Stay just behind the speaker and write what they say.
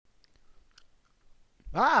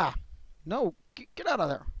Ah! No! Get out of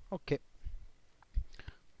there! Okay.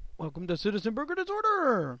 Welcome to Citizen Burger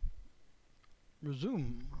Disorder!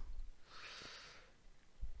 Resume.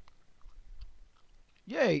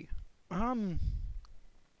 Yay! Um...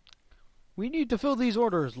 We need to fill these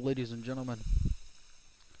orders, ladies and gentlemen.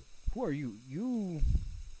 Who are you? You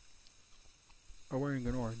are wearing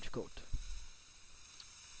an orange coat.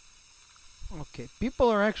 Okay, people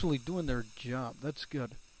are actually doing their job. That's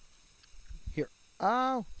good. Here.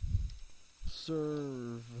 I'll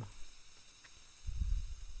serve.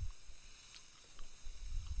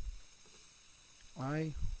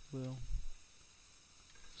 I will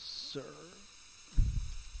serve.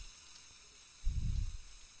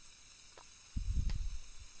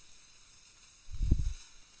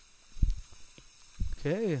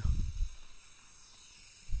 Okay.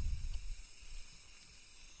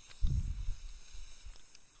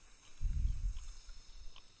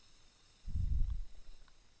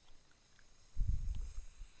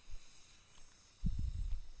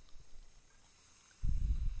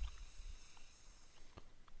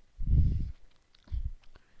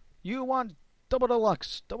 You want double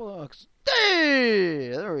deluxe. Double deluxe. Hey!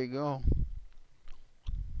 There we go.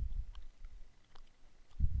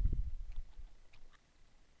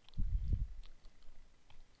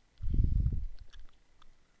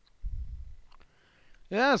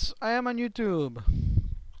 Yes, I am on YouTube.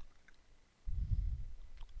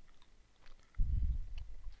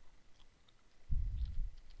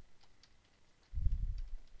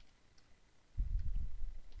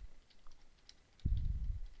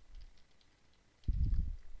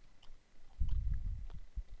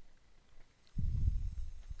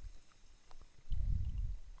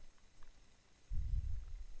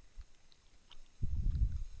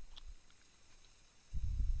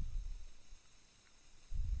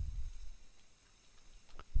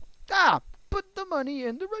 Ah! Put the money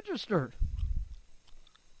in the register.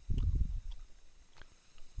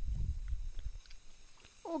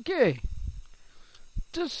 Okay.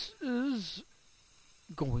 This is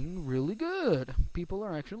going really good. People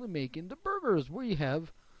are actually making the burgers. We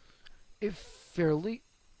have a fairly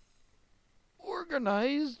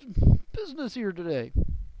organized business here today.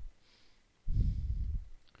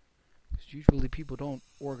 Because usually people don't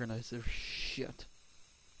organize their shit.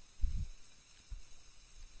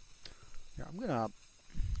 Here, I'm gonna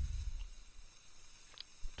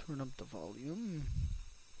turn up the volume.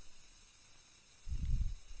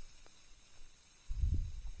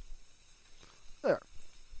 There.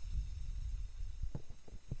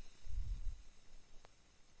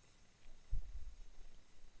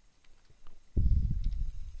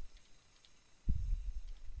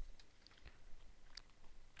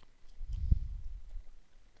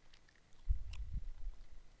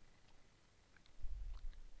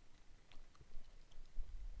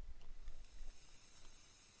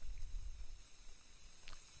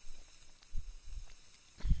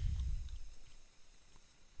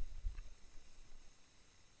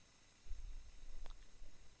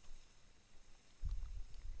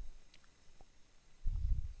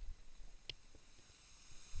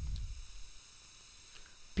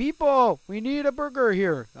 People, we need a burger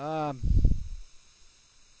here.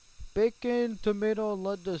 Bacon, tomato,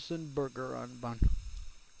 lettuce, and burger on bun.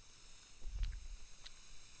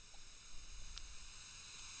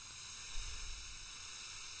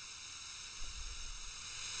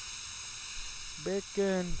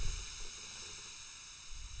 Bacon.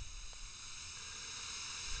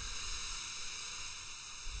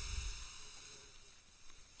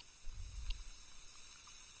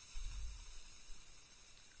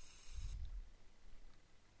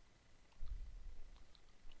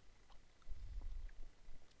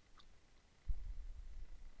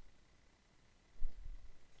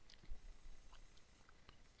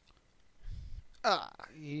 Ah,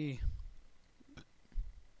 yeah.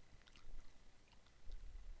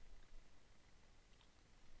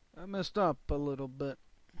 I messed up a little bit.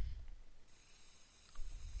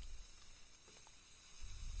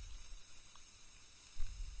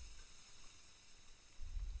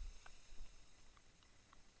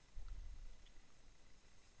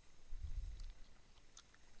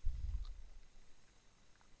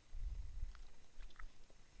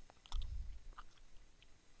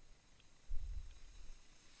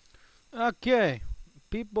 Okay,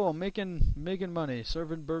 people making money,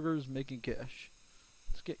 serving burgers, making cash.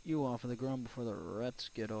 Let's get you off of the ground before the rats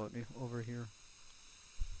get out over here.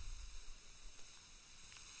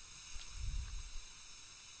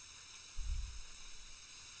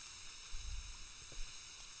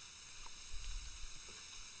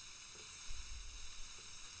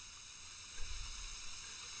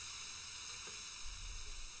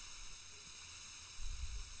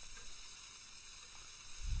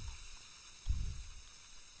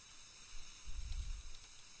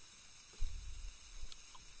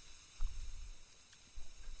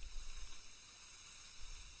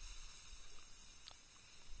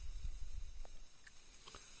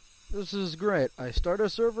 This is great. I start a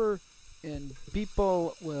server, and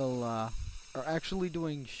people will are actually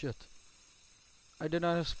doing shit. I did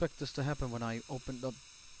not expect this to happen when I opened up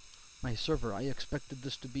my server. I expected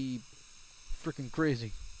this to be freaking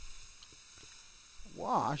crazy.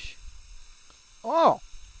 Wash? Oh!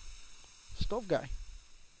 Stove guy.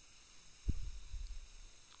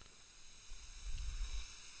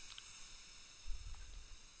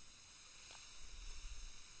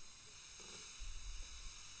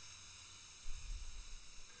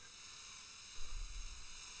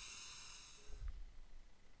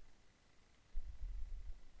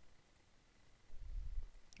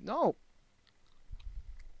 No!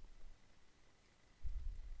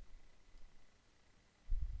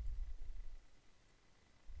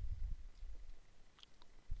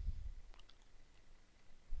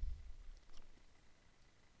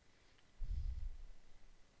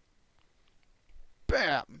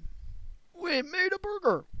 Bam! We made a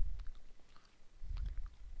burger!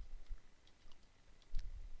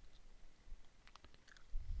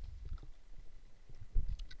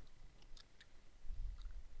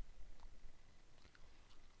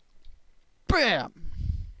 Bam!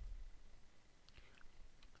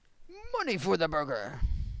 Money for the burger!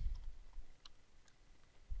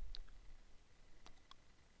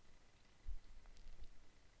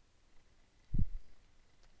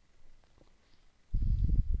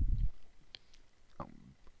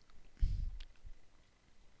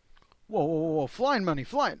 Whoa, whoa, whoa, flying money,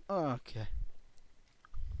 flying! Okay.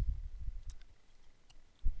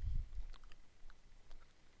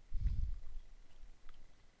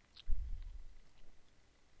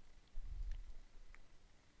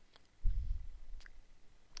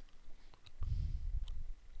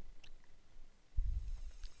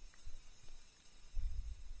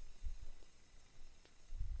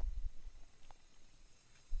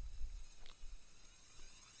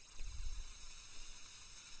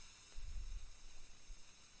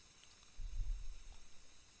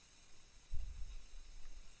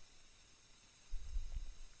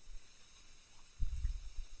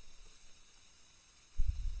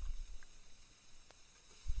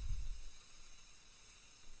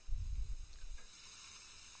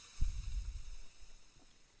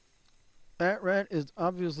 That rat is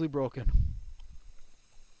obviously broken.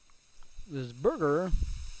 This burger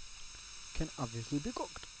can obviously be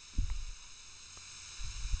cooked.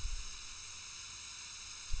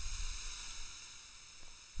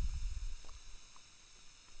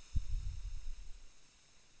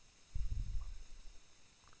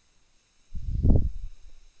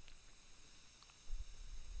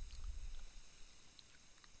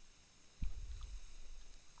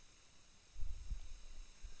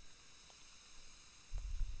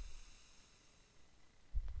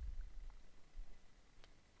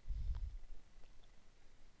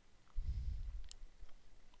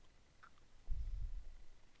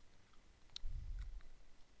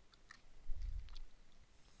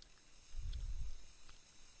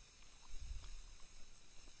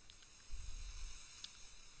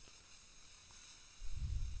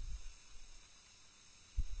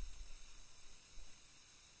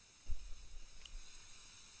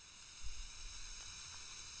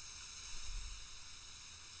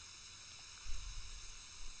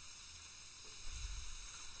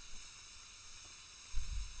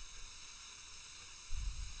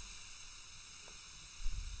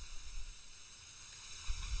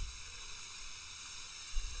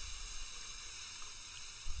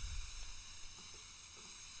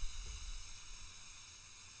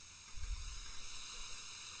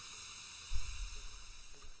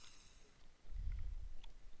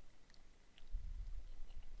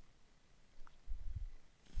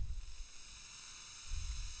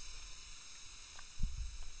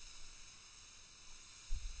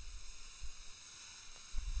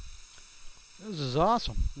 This is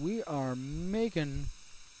awesome. We're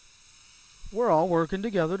all working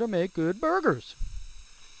together to make good burgers.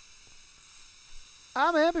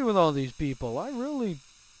 I'm happy with all these people.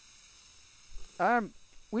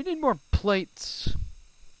 We need more plates.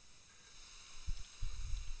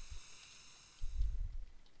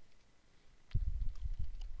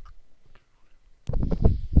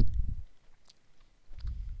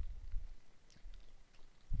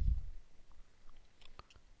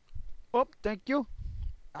 Oh, thank you.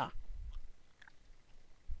 Ah.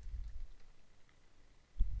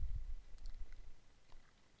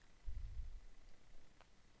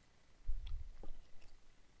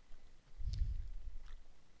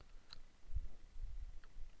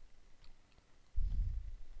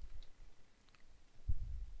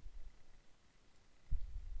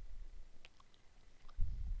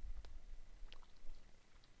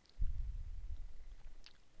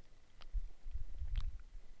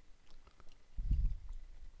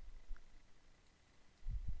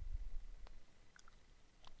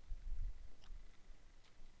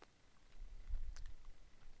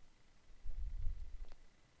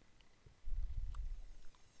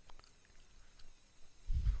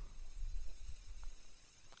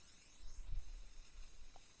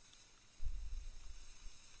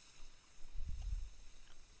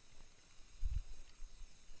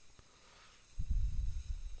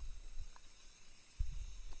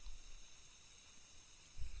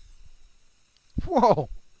 Whoa!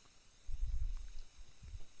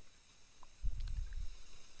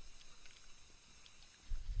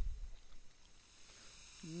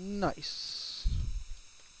 Nice.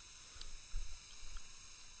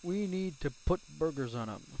 We need to put burgers on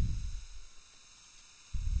them.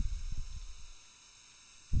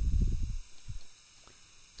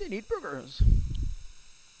 They need burgers.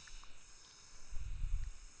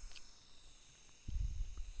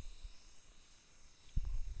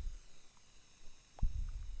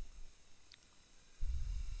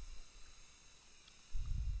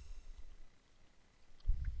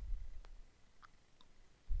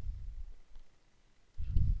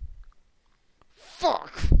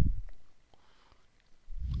 Fuck!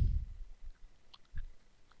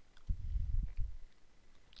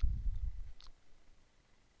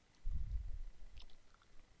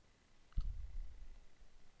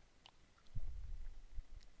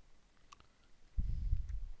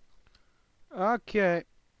 Okay.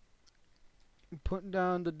 Putting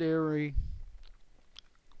down the dairy.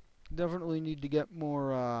 Definitely need to get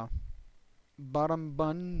more bottom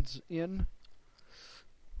buns in.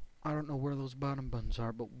 I don't know where those bottom buns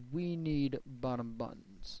are, but we need bottom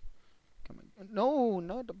buns. Come on. No,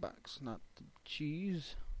 not the box, not the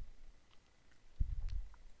cheese.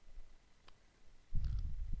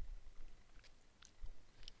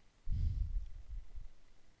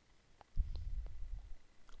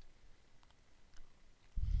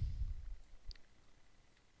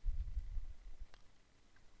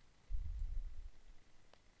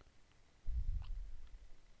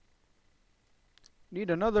 Need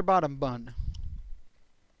another bottom bun.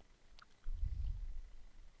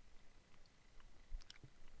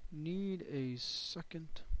 Need a second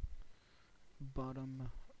bottom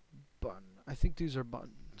bun. I think these are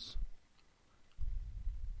buns.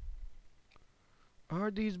 Are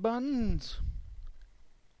these buns?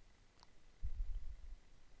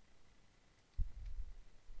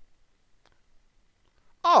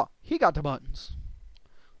 Oh, he got the buttons.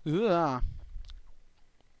 Ugh.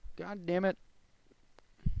 God damn it.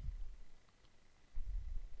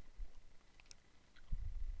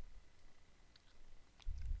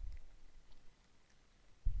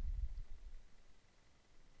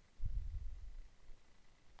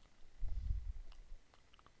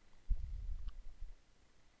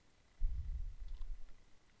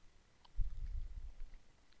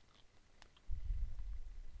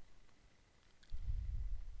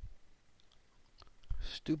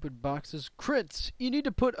 Stupid boxes. Crits! You need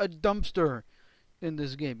to put a dumpster in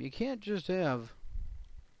this game. You can't just have...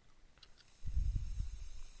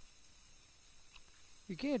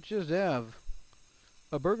 You can't just have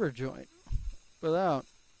a burger joint without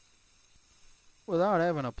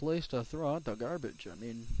having a place to throw out the garbage.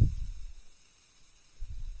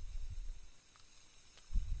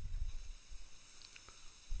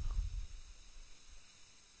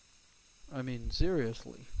 I mean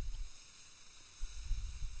seriously.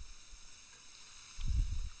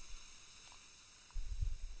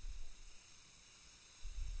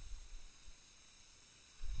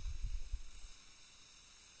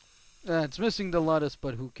 It's missing the lettuce,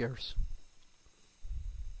 but who cares?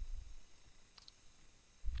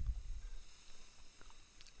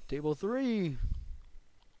 Table 3.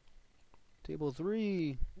 Table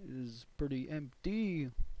 3 is pretty empty.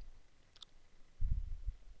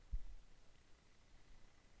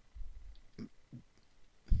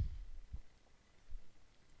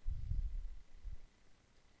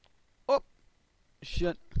 Oh!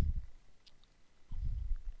 Shit.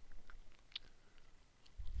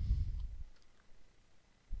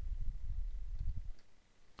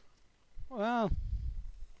 Well...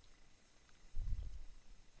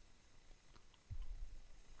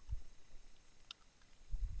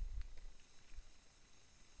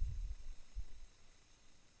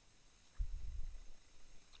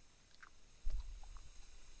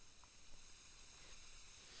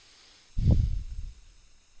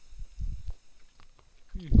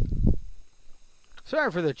 Sorry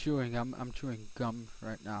for the chewing. I'm chewing gum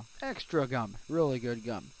right now. Extra gum. Really good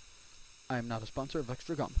gum. I am not a sponsor of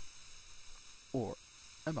extra gum. Or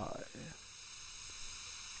am I?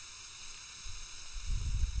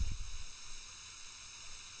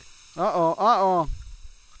 Uh-oh, uh-oh.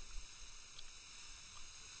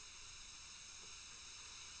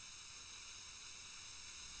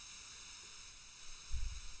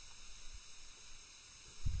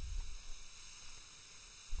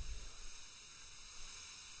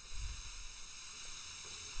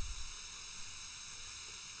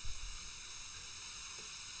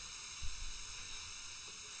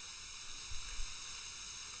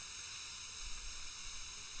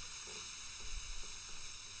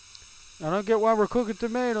 I don't get why we're cooking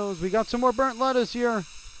tomatoes. We got some more burnt lettuce here.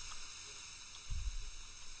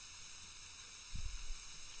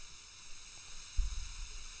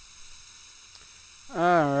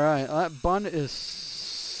 Alright, that bun is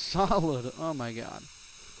solid. Oh my god.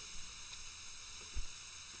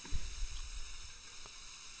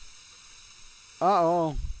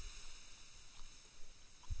 Uh-oh.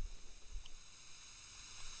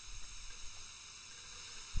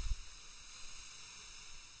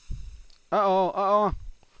 Uh-oh, uh-oh.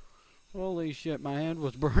 Holy shit, my hand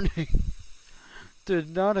was burning.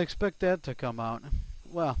 Did not expect that to come out.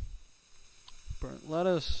 Well, burnt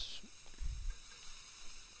lettuce.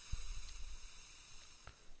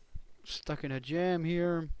 Stuck in a jam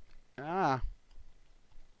here. Ah.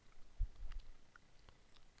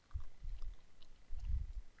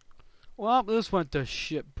 Well, this went to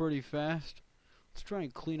shit pretty fast. Let's try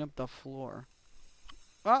and clean up the floor.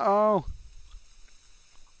 Uh-oh.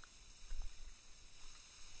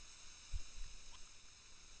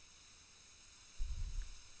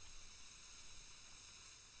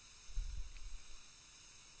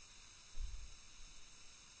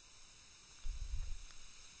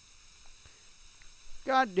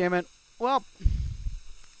 God damn it. Well,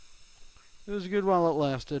 it was good while it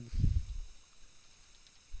lasted.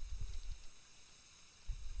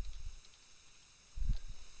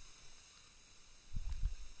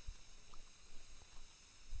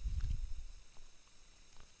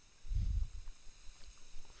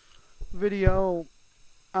 Video,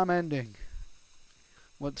 I'm ending.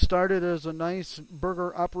 What started as a nice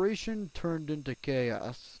burger operation turned into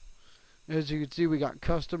chaos. As you can see, we got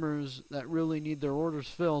customers that really need their orders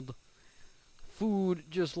filled. Food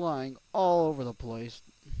just lying all over the place.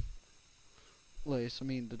 I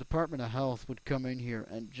mean, the Department of Health would come in here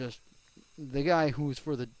and just... The guy who's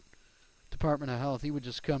for the Department of Health, he would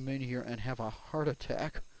just come in here and have a heart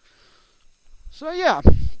attack. So yeah.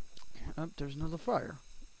 Oh, there's another fire.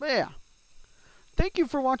 But yeah. Thank you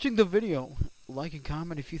for watching the video. Like and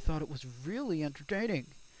comment if you thought it was really entertaining.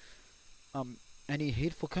 Any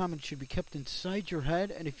hateful comments should be kept inside your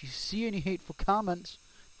head, and if you see any hateful comments,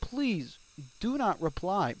 please do not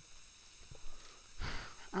reply.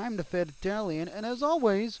 I'm the Fat Italian, and as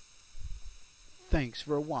always, thanks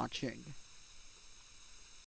for watching.